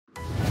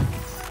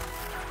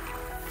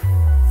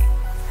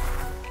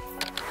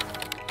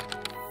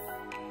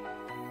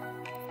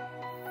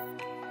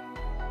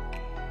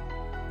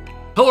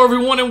Hello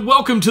everyone and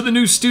welcome to the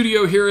new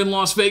studio here in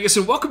Las Vegas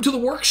and welcome to the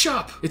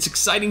workshop. It's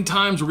exciting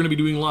times. We're going to be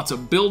doing lots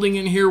of building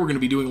in here. We're going to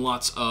be doing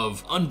lots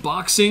of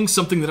unboxing,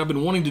 something that I've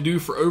been wanting to do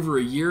for over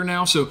a year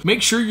now. So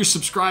make sure you're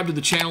subscribed to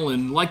the channel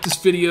and like this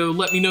video.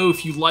 Let me know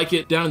if you like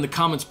it down in the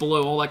comments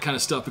below, all that kind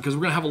of stuff, because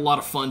we're going to have a lot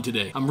of fun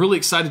today. I'm really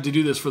excited to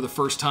do this for the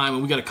first time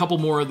and we got a couple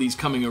more of these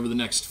coming over the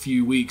next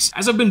few weeks.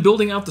 As I've been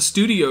building out the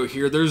studio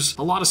here, there's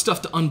a lot of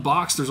stuff to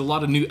unbox. There's a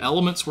lot of new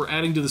elements we're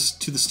adding to the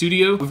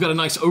studio. We've got a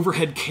nice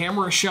overhead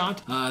camera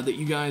shot that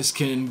you guys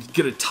can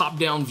get a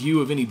top-down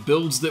view of any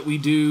builds that we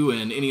do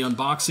and any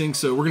unboxing.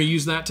 So we're going to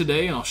use that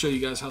today and I'll show you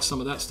guys how some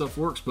of that stuff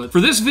works. But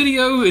for this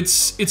video,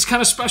 it's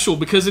kind of special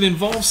because it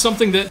involves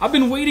something that I've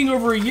been waiting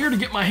over a year to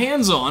get my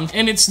hands on,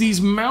 and it's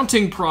these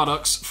mounting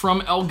products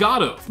from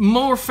Elgato,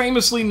 more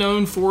famously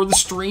known for the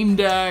Stream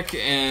Deck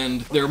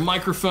and their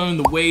microphone,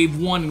 the Wave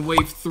 1 and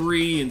Wave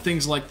 3 and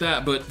things like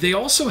that. But they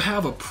also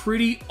have a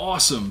pretty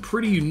awesome,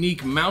 pretty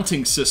unique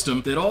mounting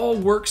system that all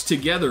works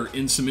together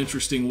in some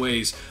interesting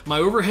ways.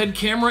 My overhead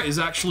camera is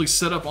actually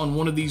set up on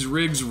one of these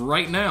rigs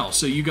right now,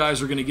 so you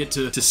guys are going to get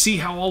to see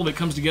how all of it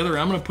comes together.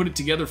 I'm going to put it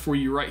together for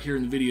you right here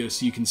in the video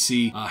so you can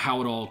see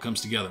how it all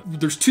comes together.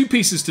 There's two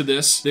pieces to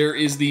this. There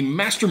is the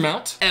Master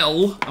Mount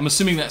L. I'm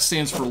assuming that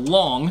stands for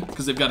long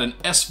because they've got an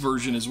S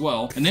version as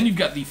well. And then you've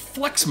got the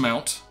Flex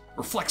Mount,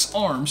 or Flex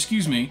Arm,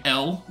 excuse me,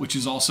 L, which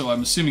is also,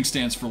 I'm assuming,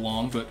 stands for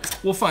long, but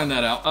we'll find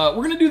that out.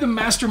 We're gonna do the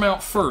Master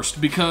Mount first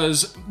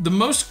because the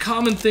most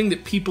common thing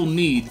that people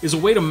need is a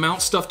way to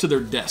mount stuff to their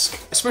desk.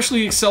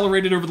 Especially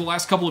accelerated over the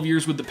last couple of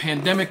years with the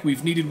pandemic,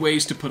 we've needed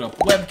ways to put up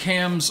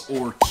webcams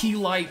or key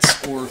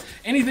lights or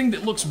anything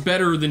that looks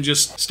better than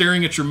just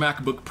staring at your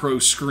MacBook Pro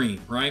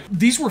screen, right?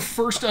 These were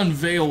first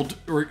unveiled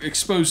or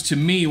exposed to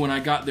me when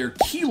I got their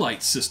key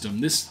light system.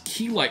 This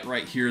key light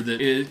right here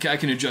that I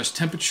can adjust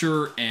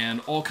temperature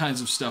and all kinds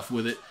of stuff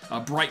with it,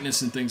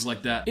 brightness and things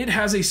like that. It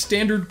has a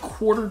standard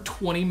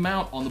 1/4-20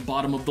 mount on the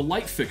bottom of the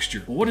light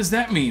fixture. Well, what does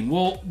that mean?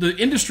 Well, the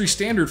industry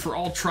standard for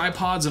all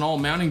tripods and all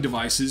mounting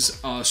devices,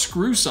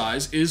 screw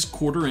size is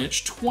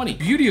 1/4" 20. The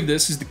beauty of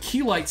this is the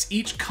key lights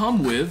each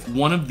come with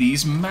one of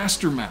these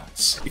master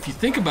mounts. If you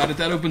think about it,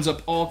 that opens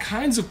up all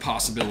kinds of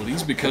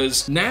possibilities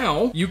because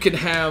now you can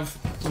have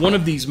one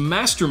of these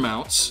master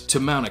mounts to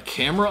mount a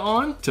camera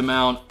on, to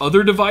mount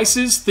other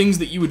devices, things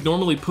that you would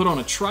normally put on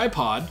a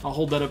tripod. I'll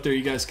hold that up there,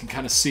 you guys can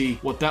kind of see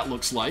what that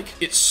looks like.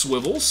 It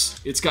swivels,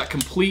 it's got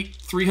complete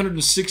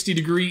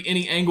 360-degree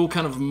any angle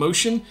kind of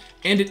motion,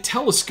 and it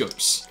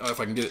telescopes. If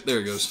I can get it, there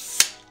it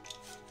goes.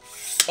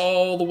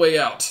 All the way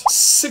out.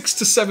 6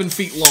 to 7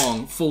 feet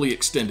long, fully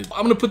extended.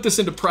 I'm gonna put this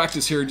into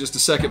practice here in just a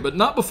second, but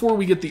not before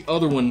we get the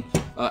other one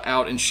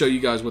out and show you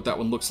guys what that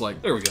one looks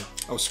like. There we go.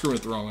 I was screwing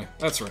it the wrong way.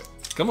 That's right.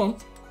 Come on.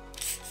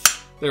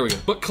 There we go.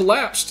 But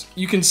collapsed,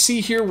 you can see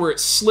here where it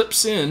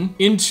slips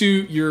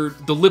into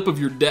the lip of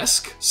your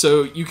desk.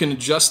 So you can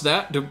adjust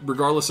that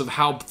regardless of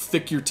how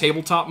thick your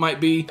tabletop might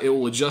be. It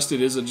will adjust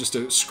it as just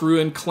a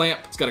screw-in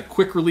clamp. It's got a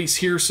quick release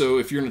here, so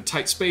if you're in a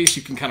tight space,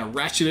 you can kind of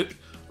ratchet it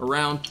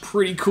around.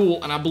 Pretty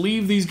cool. And I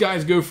believe these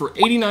guys go for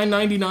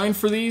 $89.99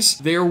 for these.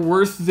 They're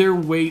worth their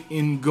weight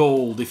in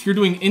gold. If you're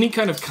doing any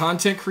kind of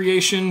content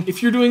creation,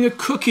 if you're doing a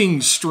cooking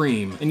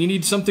stream and you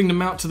need something to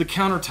mount to the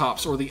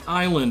countertops or the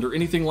island or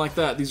anything like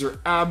that, these are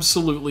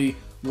absolutely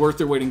worth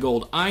their weight in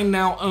gold. I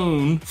now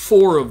own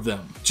 4 of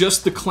them,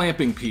 just the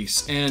clamping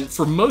piece. And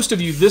for most of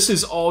you, this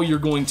is all you're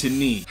going to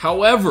need.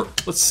 However,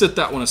 let's set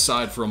that one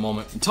aside for a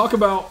moment and talk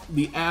about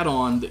the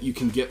add-on that you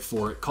can get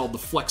for it called the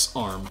Flex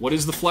Arm. What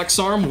is the Flex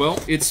Arm? Well,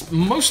 it's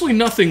mostly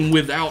nothing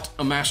without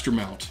a master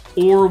mount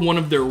or one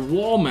of their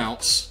wall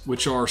mounts,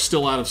 which are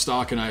still out of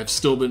stock and I have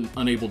still been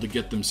unable to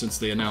get them since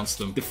they announced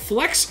them. The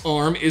Flex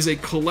Arm is a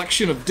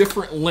collection of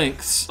different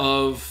lengths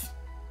of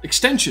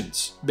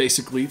extensions,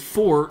 basically,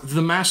 for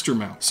the master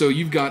mount. So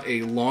you've got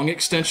a long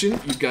extension,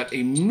 you've got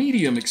a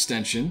medium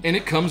extension, and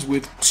it comes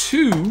with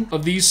 2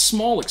 of these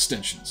small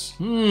extensions.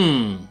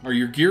 Are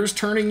your gears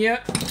turning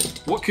yet?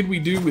 What could we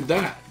do with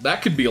that?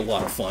 That could be a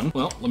lot of fun.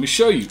 Well, let me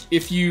show you.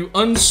 If you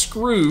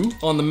unscrew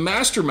on the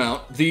master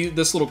mount,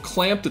 this little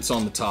clamp that's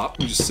on the top,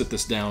 let me just sit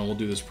this down and we'll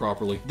do this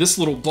properly. This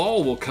little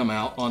ball will come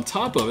out on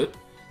top of it.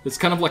 It's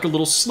kind of like a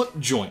little slip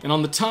joint. And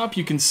on the top,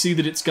 you can see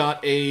that it's got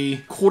a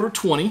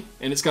 1/4-20,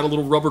 and it's got a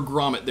little rubber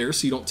grommet there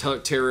so you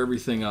don't tear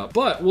everything up.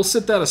 But we'll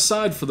set that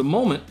aside for the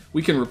moment.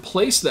 We can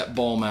replace that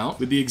ball mount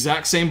with the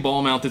exact same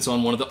ball mount that's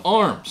on one of the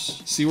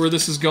arms. See where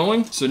this is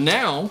going? So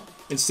now,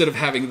 instead of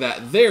having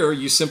that there,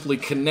 you simply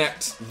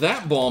connect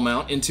that ball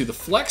mount into the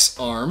Flex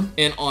Arm,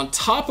 and on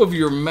top of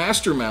your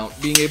master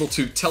mount being able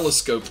to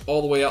telescope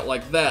all the way out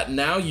like that,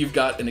 now you've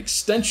got an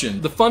extension.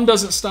 The fun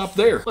doesn't stop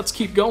there. Let's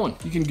keep going.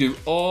 You can do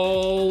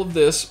all of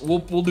this. We'll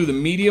do the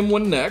medium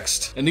one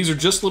next, and these are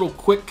just little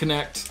quick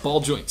connect ball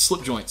joints,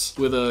 slip joints,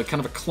 with a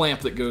kind of a clamp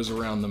that goes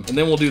around them. And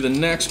then we'll do the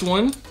next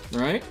one,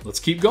 right? Let's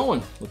keep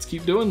going. Let's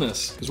keep doing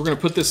this, because we're gonna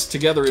put this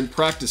together in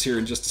practice here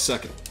in just a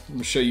second. I'm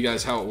gonna show you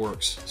guys how it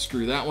works.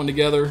 Screw that one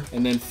together,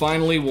 and then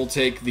finally we'll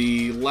take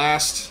the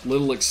last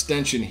little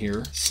extension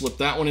here, slip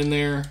that one in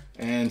there,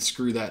 and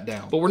screw that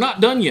down. But we're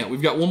not done yet.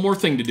 We've got one more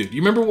thing to do. Do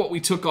you remember what we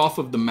took off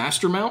of the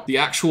master mount? The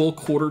actual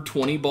 1/4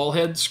 20 ball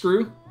head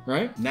screw,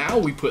 right? Now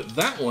we put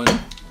that one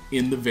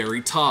in the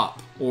very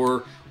top,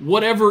 or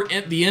whatever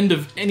at the end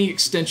of any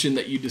extension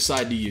that you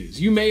decide to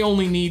use. You may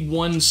only need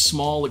one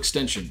small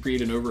extension,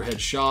 create an overhead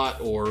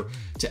shot or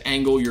to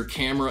angle your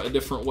camera a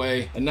different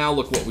way. And now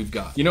look what we've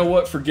got. You know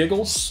what, for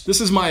giggles, this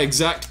is my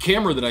exact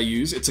camera that I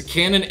use. It's a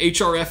Canon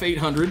HRF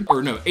 800,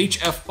 or no,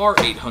 HFR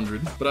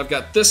 800, but I've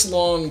got this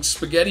long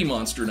spaghetti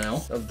monster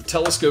now of the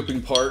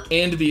telescoping part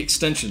and the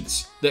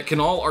extensions that can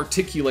all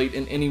articulate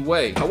in any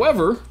way.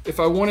 However, if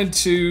I wanted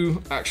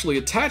to actually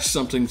attach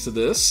something to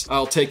this,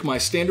 I'll take my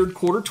standard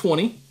 1/4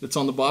 20 that's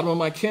on the bottom of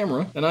my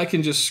camera, and I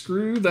can just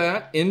screw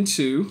that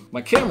into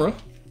my camera,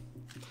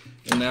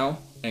 and now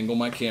angle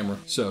my camera.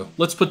 So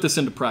let's put this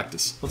into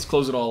practice. Let's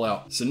close it all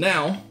out. So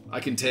now I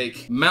can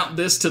mount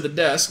this to the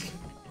desk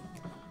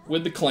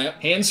with the clamp,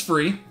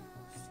 hands-free,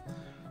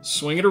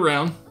 swing it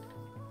around,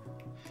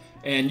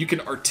 and you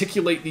can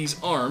articulate these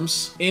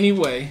arms any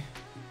way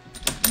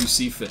you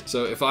see fit.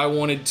 So if I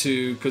wanted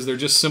to, because they're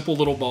just simple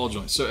little ball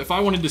joints, so if I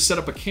wanted to set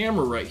up a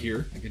camera right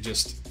here, I could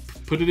just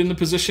put it in the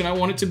position I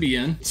want it to be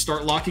in,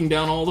 start locking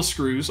down all the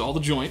screws, all the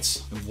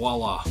joints, and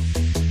voila.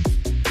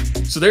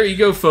 So there you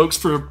go, folks.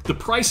 For the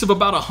price of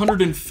about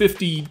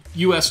 $150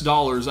 US,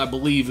 I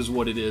believe is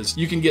what it is,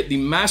 you can get the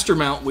master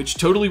mount, which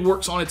totally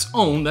works on its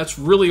own. That's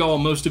really all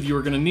most of you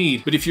are gonna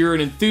need. But if you're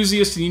an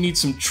enthusiast and you need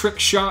some trick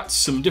shots,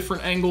 some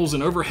different angles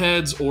and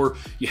overheads, or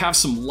you have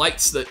some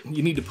lights that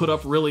you need to put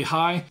up really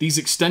high, these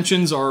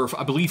extensions are,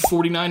 I believe,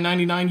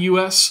 $49.99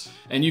 US.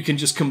 And you can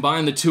just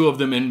combine the two of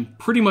them and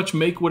pretty much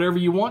make whatever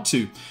you want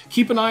to.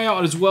 Keep an eye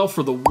out as well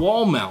for the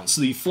wall mounts.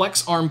 The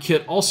Flex Arm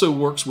kit also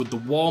works with the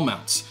wall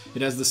mounts.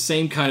 It has the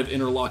same kind of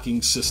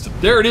interlocking system.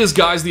 There it is,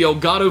 guys, the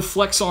Elgato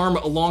Flex Arm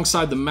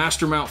alongside the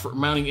master mount for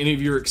mounting any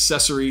of your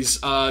accessories.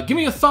 Give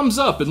me a thumbs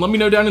up and let me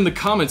know down in the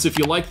comments if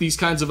you like these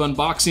kinds of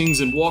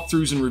unboxings and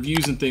walkthroughs and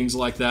reviews and things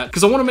like that,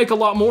 because I want to make a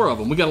lot more of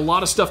them. We got a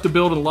lot of stuff to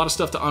build and a lot of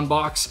stuff to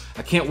unbox.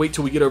 I can't wait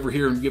till we get over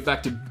here and get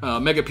back to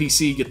Mega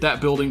PC, get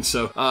that building.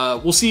 So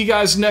we'll see you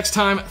guys next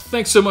time.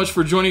 Thanks so much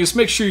for joining us.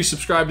 Make sure you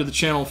subscribe to the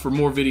channel for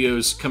more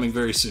videos coming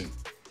very soon.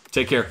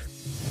 Take care.